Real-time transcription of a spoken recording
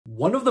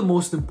One of the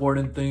most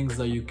important things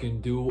that you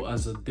can do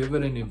as a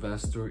dividend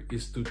investor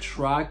is to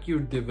track your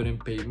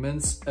dividend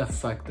payments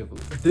effectively.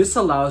 This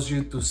allows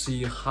you to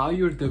see how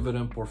your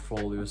dividend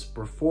portfolio is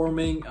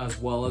performing, as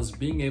well as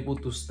being able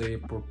to stay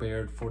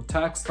prepared for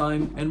tax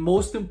time, and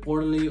most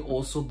importantly,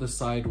 also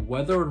decide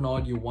whether or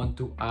not you want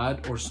to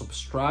add or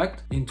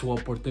subtract into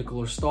a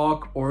particular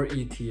stock or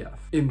ETF.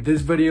 In this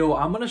video,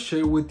 I'm going to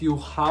share with you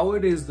how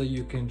it is that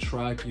you can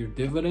track your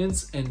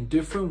dividends and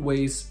different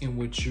ways in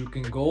which you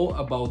can go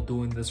about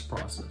doing this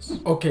process.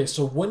 Okay,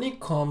 so when it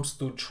comes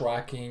to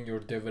tracking your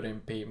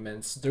dividend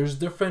payments, there's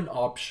different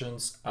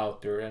options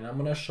out there, and I'm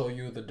going to show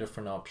you the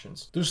different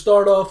options. To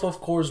start off,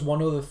 of course,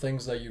 one of the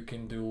things that you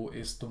can do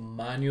is to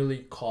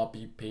manually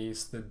copy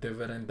paste the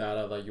dividend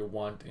data that you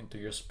want into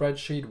your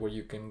spreadsheet, where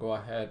you can go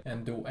ahead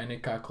and do any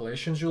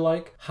calculations you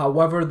like.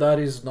 However, that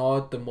is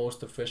not the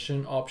most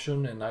efficient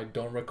option, and I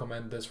don't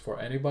recommend this for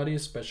anybody,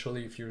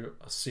 especially if you're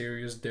a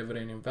serious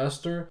dividend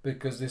investor,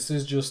 because this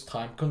is just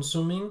time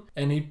consuming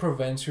and it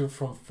prevents you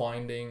from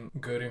finding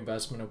good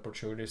investment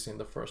opportunities in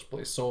the first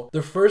place. So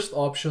the first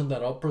option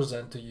that I'll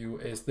present to you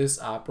is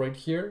this app right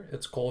here.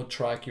 It's called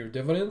Track Your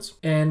Dividends,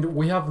 and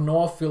we have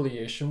no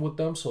affiliation with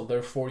them, so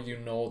therefore you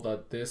know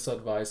that this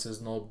advice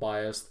is not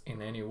biased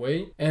in any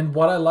way. And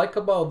what I like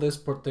about this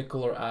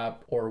particular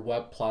app or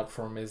web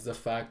platform is the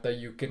fact that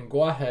you can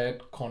go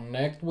ahead,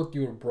 connect with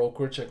your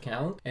brokerage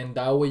account, and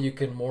that way you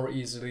can more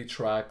easily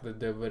track the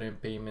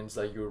dividend payments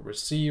that you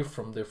receive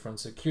from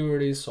different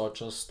securities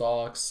such as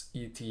stocks,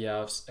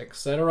 ETFs,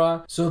 etc.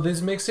 So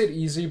this makes it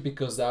easy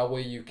because that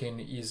way you can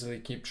easily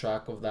keep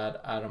track of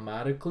that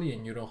automatically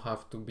and you don't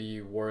have to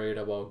be worried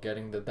about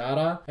getting the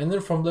data. And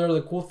then from there,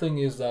 the cool thing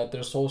is that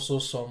there's also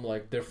some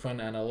like different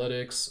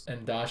analytics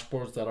and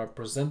dashboards that are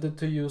presented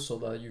to you so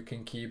that you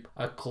can keep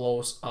a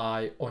close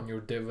eye on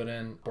your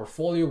dividend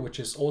portfolio, which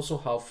is also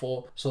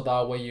helpful. So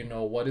that way you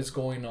know what is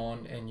going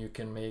on and you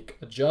can make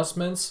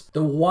adjustments.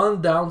 The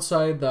one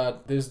downside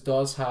that this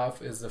does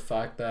have is the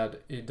fact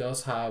that it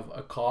does have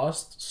a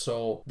cost.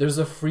 So there's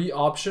a free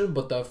option,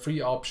 but that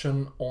free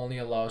option only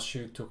allows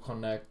you to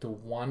connect to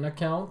one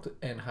account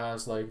and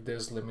has like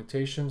these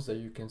limitations that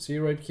you can see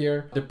right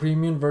here. The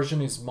premium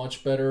version is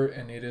much better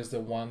and it is the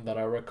one that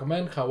I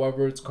recommend.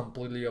 However, it's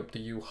completely up to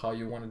you how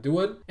you want to do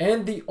it.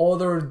 And the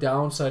other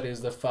downside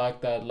is the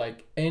fact that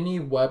like any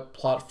web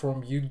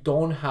platform, you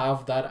don't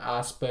have that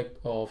aspect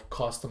of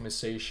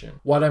customization.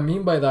 What I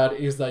mean by that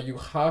is that you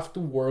have to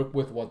work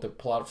with what the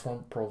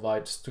platform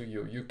provides to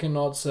you. You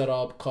cannot set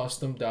up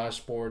custom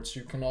dashboards,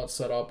 you cannot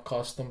set up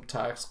custom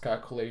tax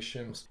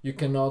calculations, you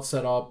cannot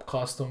set up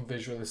custom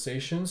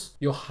visualizations.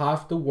 You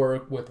have to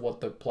work with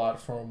what the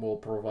platform will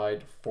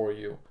provide for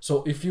you.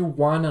 So if you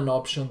want an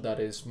option that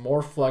is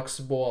more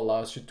flexible,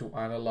 allows you to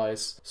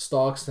analyze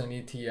stocks and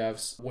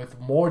ETFs with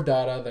more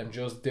data than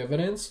just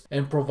dividends,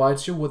 and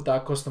provides you with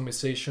that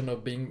customization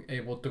of being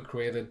able to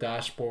create the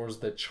dashboards,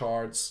 the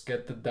charts,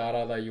 get the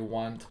data that you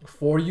want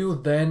for you,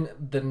 then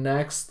the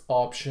next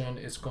option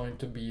is going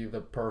to be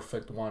the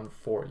perfect one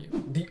for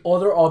you. The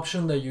other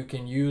option that you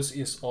can use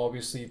is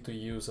obviously to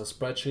use a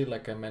spreadsheet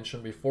like I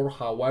mentioned before.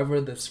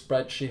 However, the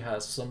spreadsheet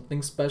has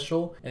something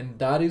special, and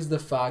that is the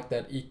fact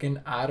that it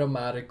can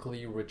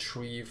automatically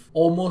retrieve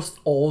almost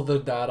all the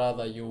data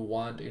that you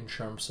want in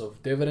terms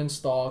of dividend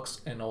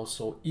stocks and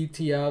also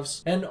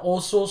ETFs, and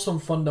also some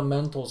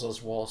fundamentals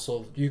as well.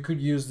 So you could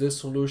use this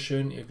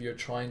solution if you're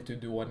trying to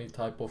do any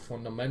type of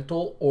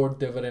fundamental or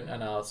dividend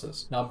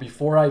analysis. Now,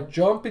 before I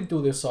jump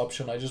into this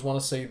option, I just want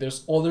to say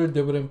there's other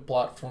dividend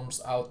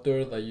platforms out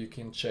there that you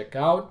can check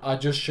out. I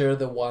just share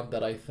the one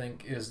that I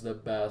think is the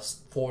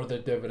best for the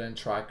dividend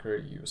tracker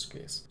use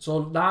case.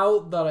 So now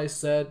that I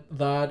said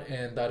that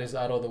and that is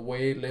out of the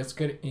way, let's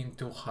get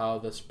into how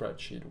the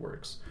spreadsheet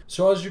works.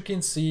 So as you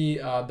can see,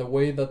 the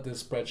way that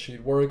this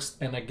spreadsheet works,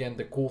 and again,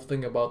 the cool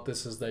thing about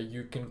this is that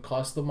you can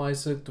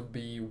customize it to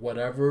be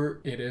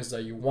whatever it is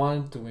that you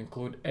want, to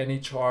include any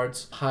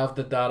charts, have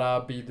the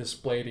data be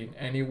displayed in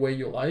any way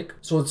you like.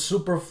 So it's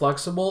super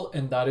flexible,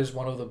 and that is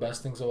one of the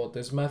best things about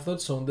this method.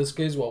 So in this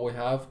case, what we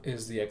have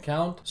is the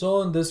account.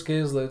 So in this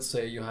case, let's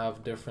say you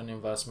have different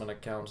investment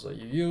accounts that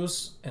you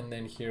use, and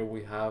then here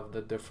we have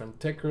the different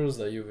tickers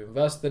that you've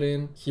invested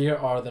in. Here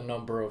are the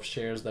number of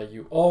shares that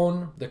you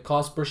own, the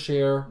cost per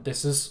share.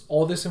 This is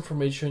all this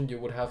information you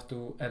would have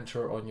to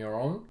enter on your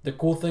own. The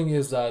cool thing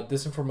is that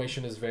this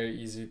information is very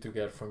easy to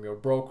get from your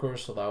broker,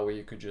 so that way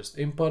you could just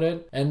input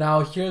it. And now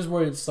here's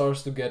where it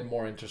starts to get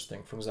more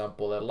interesting. For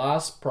example, the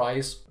last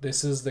price,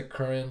 this is the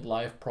current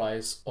live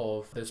price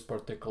of this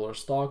particular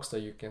stocks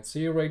that you can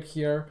see right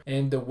here.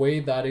 And the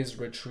way that is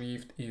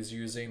retrieved is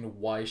using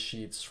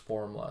Y-Sheets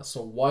formula.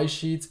 So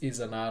Y-Sheets is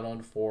an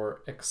add-on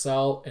for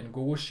Excel and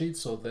Google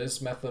Sheets. So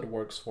this method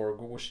works for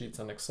Google Sheets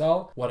and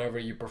Excel, whatever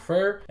you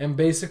prefer. And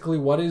basically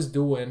what it's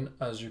doing,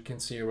 as you can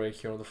see right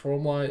here on the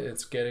formula,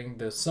 it's getting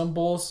the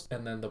symbols,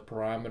 and then the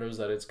parameters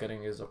that it's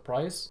getting is a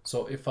price.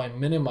 So if I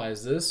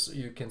minimize this,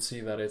 you can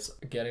see that it's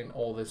getting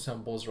all the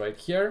symbols right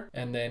here,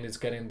 and then it's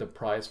getting the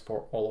price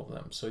for all of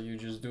them. So you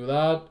just do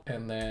that,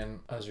 and then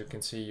as you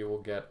can see, you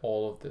will get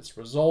all of these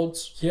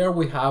results. Here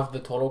we have the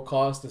total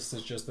cost. This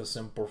is just a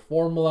simple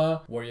formula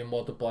where you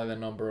multiply the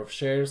number of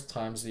shares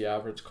times the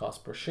average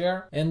cost per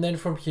share. And then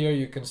from here,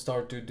 you can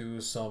start to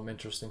do some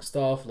interesting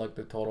stuff like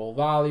the total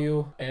value,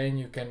 and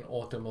you can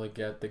ultimately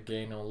get the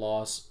gain or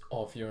loss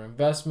of your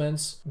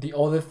investments. The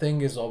other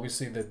thing is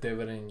obviously the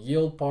dividend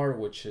yield part,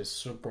 which is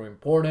super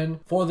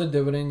important. For the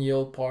dividend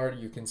yield part,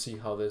 you can see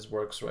how this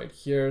works right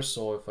here.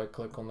 So if I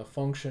click on the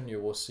function, you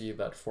will see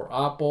that for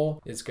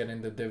Apple, it's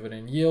getting the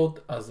dividend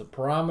yield as the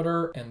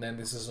parameter, and then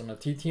this is on a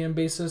TTM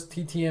basis.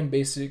 TTM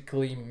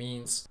basically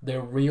means the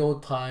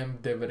real-time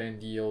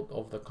dividend yield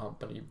of the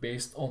company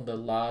based on the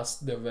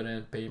last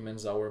dividend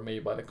payments that were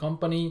made by the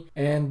company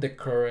and the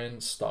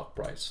current stock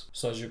price.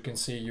 So as you can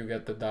see, you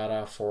get the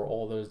data for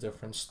all those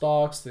different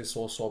stocks. This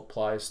also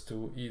applies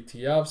to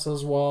ETFs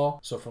as well.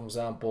 So for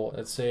example,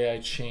 let's say I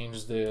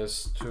change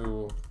this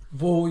to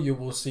VU, you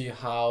will see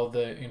how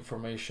the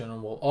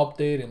information will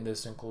update, and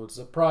this includes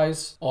the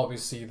price,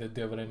 obviously the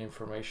dividend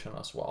information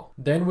as well.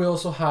 Then we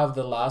also have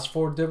the last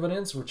 4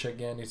 dividends, which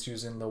again is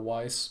using the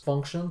WISE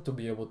function to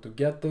be able to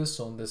get this.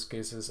 So in this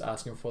case is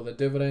asking for the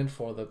dividend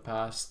for the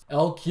past.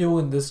 LQ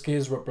in this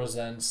case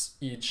represents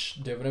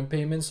each dividend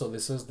payment. So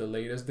this is the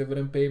latest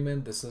dividend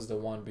payment, this is the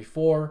one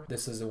before,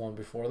 this is the one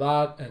before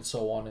that, and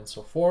so on and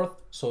so forth.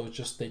 So it's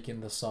just taking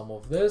the sum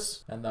of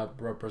this, and that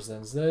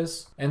represents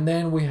this. And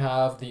then we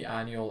have the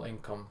annual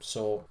income.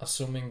 So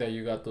assuming that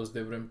you got those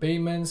dividend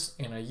payments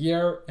in a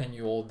year and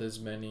you hold this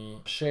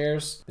many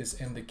shares, this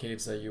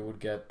indicates that you would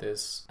get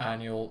this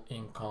annual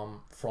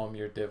income from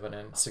your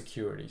dividend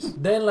securities.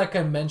 Then, like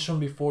I mentioned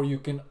before, you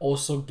can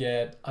also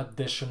get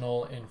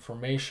additional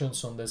information.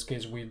 So in this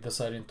case, we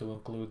decided to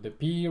include the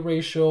PE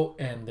ratio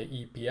and the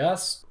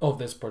EPS of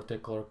this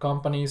particular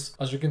companies.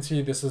 As you can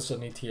see, this is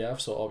an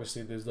ETF, so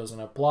obviously this doesn't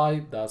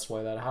apply. That's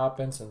why that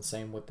happens, and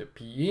same with the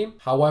PE.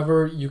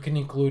 However, you can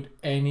include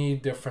any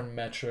different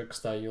metrics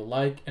that you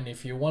like, and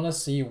if you want to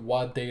see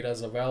what data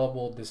is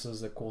available, this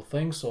is the cool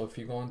thing. So if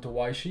you go into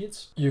Y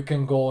sheets, you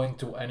can go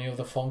into any of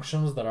the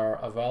functions that are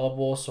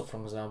available. So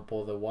for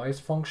example, the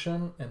WISE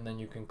function, and then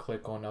you can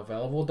click on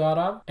available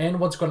data, and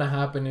what's going to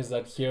happen is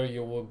that here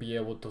you will be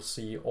able to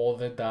see all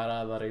the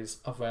data that is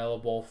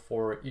available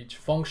for each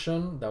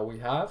function that we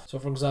have. So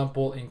for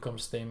example, income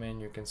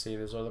statement, you can see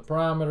these are the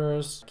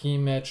parameters. Key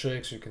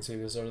metrics, you can see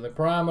these are the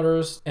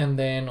parameters, and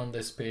then on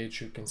this page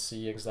you can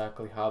see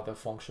exactly how the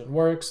function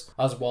works,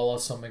 as well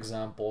as some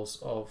examples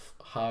of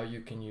how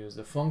you can use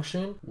the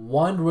function.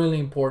 One really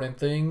important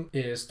thing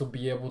is to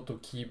be able to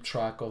keep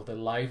track of the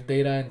live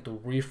data and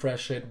to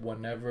refresh it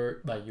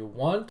whenever that you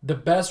want. The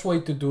best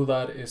way to do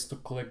that is to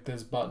click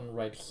this button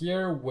right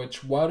here,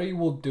 which what it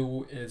will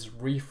do is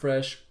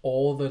refresh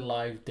all the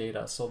live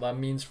data. So that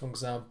means, for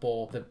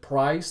example, the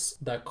price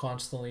that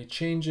constantly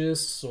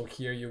changes. So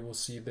here you will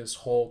see this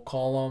whole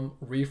column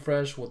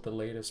refresh with the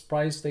latest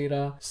price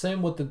data.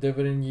 Same with the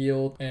dividend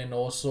yield, and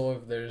also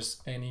if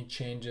there's any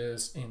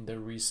changes in the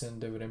recent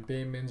dividend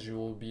payments, you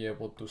will be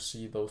able to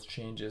see those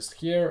changes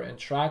here and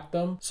track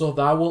them. So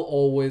that will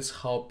always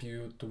help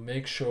you to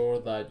make sure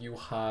that you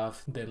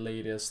have the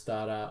latest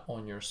data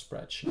on your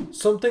spreadsheet.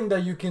 Something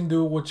that you can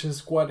do, which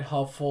is quite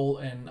helpful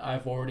and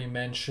I've already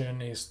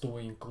mentioned, is to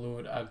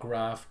include a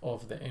graph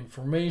of the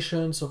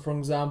information. So for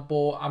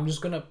example, I'm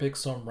just gonna pick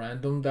some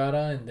random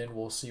data and then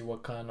we'll see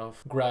what kind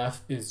of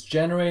graph is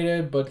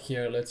generated. But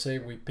here, let's say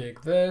we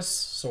pick this.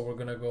 So we're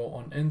gonna go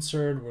on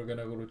insert, we're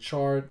gonna go to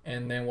chart,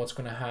 and then what's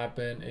gonna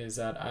happen is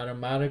that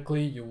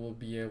automatically you will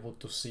be able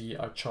to see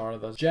a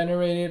chart that's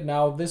generated.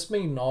 Now this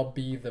may not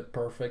be the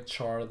perfect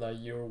chart that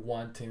you're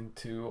wanting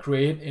to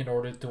create in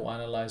order to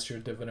analyze your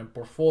dividend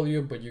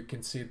portfolio, but you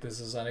can see this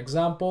is an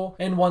example.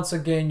 And once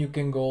again, you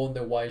can go on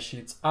the Y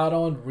sheets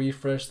add-on,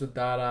 refresh the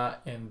data,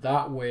 and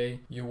that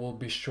way you will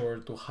be sure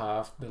to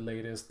have the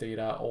latest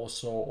data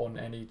also on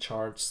any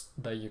charts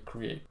that you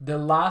create. The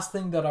last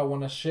thing that I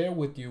want to share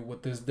with you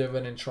with this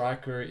dividend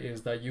tracker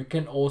is that you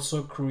can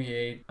also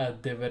create a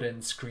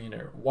dividend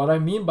screener. What I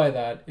mean by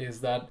that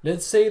is that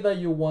let's say that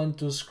you want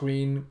to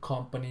screen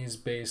companies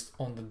based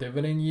on the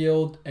dividend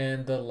yield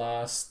and the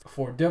last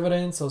 4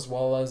 dividends, as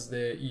well as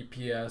the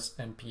EPS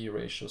and PE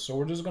ratio. So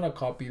we're just going to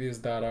copy this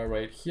data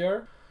right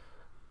here.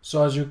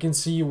 So as you can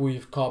see,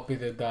 we've copied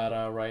the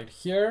data right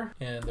here,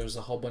 and there's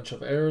a whole bunch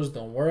of errors.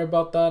 Don't worry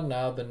about that.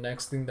 Now the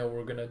next thing that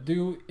we're gonna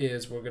do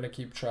is we're gonna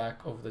keep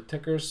track of the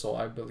tickers. So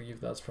I believe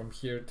that's from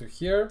here to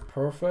here.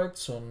 Perfect.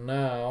 So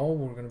now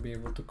we're gonna be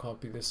able to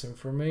copy this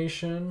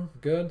information.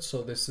 Good.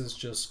 So this is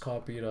just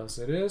copied as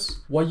it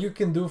is. What you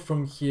can do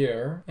from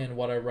here, and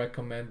what I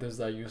recommend, is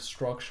that you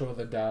structure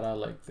the data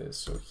like this.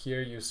 So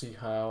here you see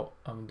how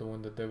I'm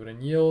doing the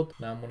dividend yield.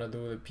 Now I'm gonna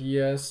do the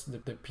PS, the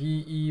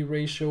PE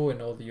ratio,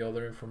 and all the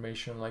other information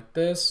information like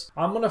this.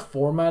 I'm gonna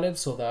format it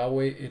so that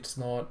way it's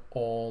not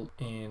all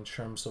in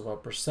terms of a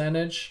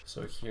percentage.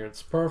 So here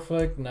it's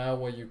perfect. Now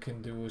what you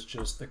can do is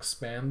just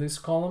expand this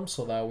column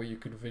so that way you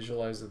could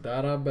visualize the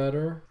data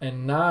better.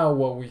 And now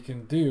what we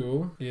can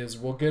do is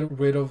we'll get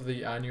rid of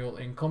the annual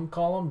income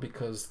column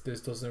because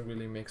this doesn't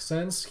really make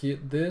sense.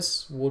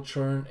 This will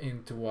turn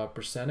into a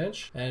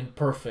percentage, and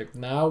perfect.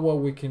 Now what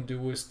we can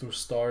do is to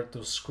start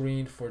to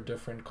screen for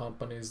different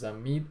companies that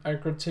meet our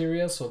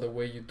criteria. So the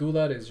way you do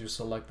that is you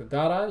select the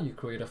data, you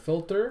create a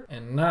filter,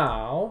 and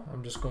now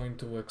I'm just going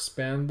to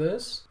expand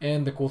this.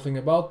 And the cool thing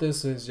about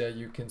this is that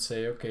you can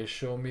say, okay,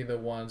 show me the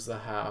ones that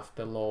have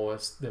the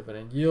lowest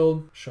dividend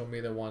yield, show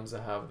me the ones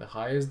that have the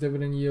highest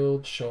dividend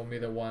yield, show me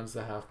the ones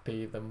that have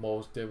paid the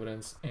most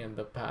dividends in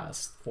the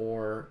past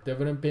for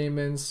dividend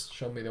payments,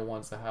 show me the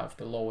ones that have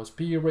the lowest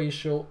PE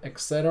ratio,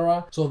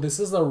 etc. So this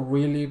is a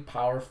really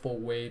powerful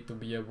way to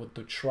be able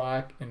to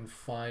track and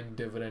find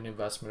dividend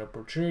investment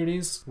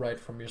opportunities right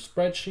from your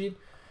spreadsheet.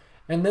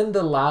 And then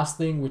the last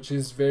thing, which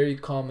is very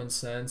common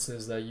sense,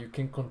 is that you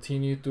can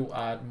continue to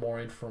add more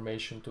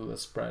information to the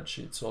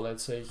spreadsheet. So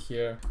let's say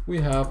here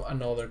we have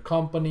another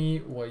company.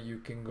 What you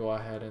can go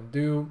ahead and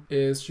do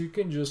is you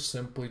can just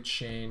simply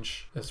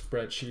change the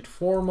spreadsheet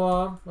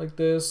formula like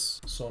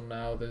this. So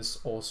now this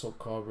also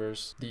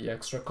covers the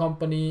extra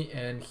company,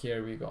 and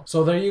here we go.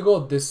 So there you go.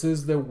 This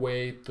is the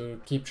way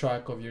to keep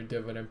track of your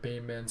dividend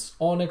payments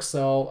on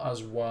Excel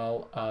as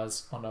well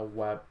as on a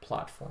web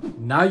platform.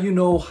 Now you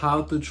know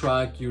how to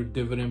track your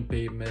dividend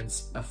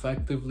payments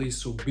effectively,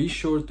 so be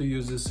sure to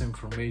use this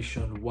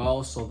information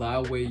well, so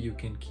that way you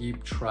can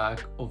keep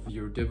track of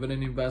your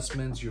dividend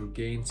investments, your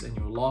gains and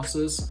your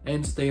losses,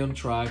 and stay on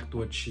track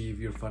to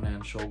achieve your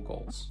financial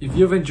goals. If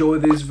you've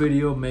enjoyed this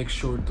video, make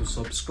sure to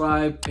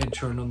subscribe and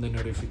turn on the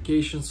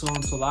notifications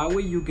on, so that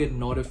way you get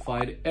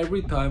notified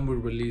every time we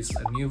release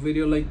a new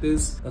video like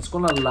this that's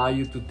gonna allow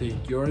you to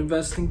take your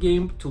investing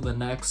game to the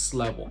next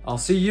level. I'll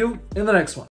see you in the next one.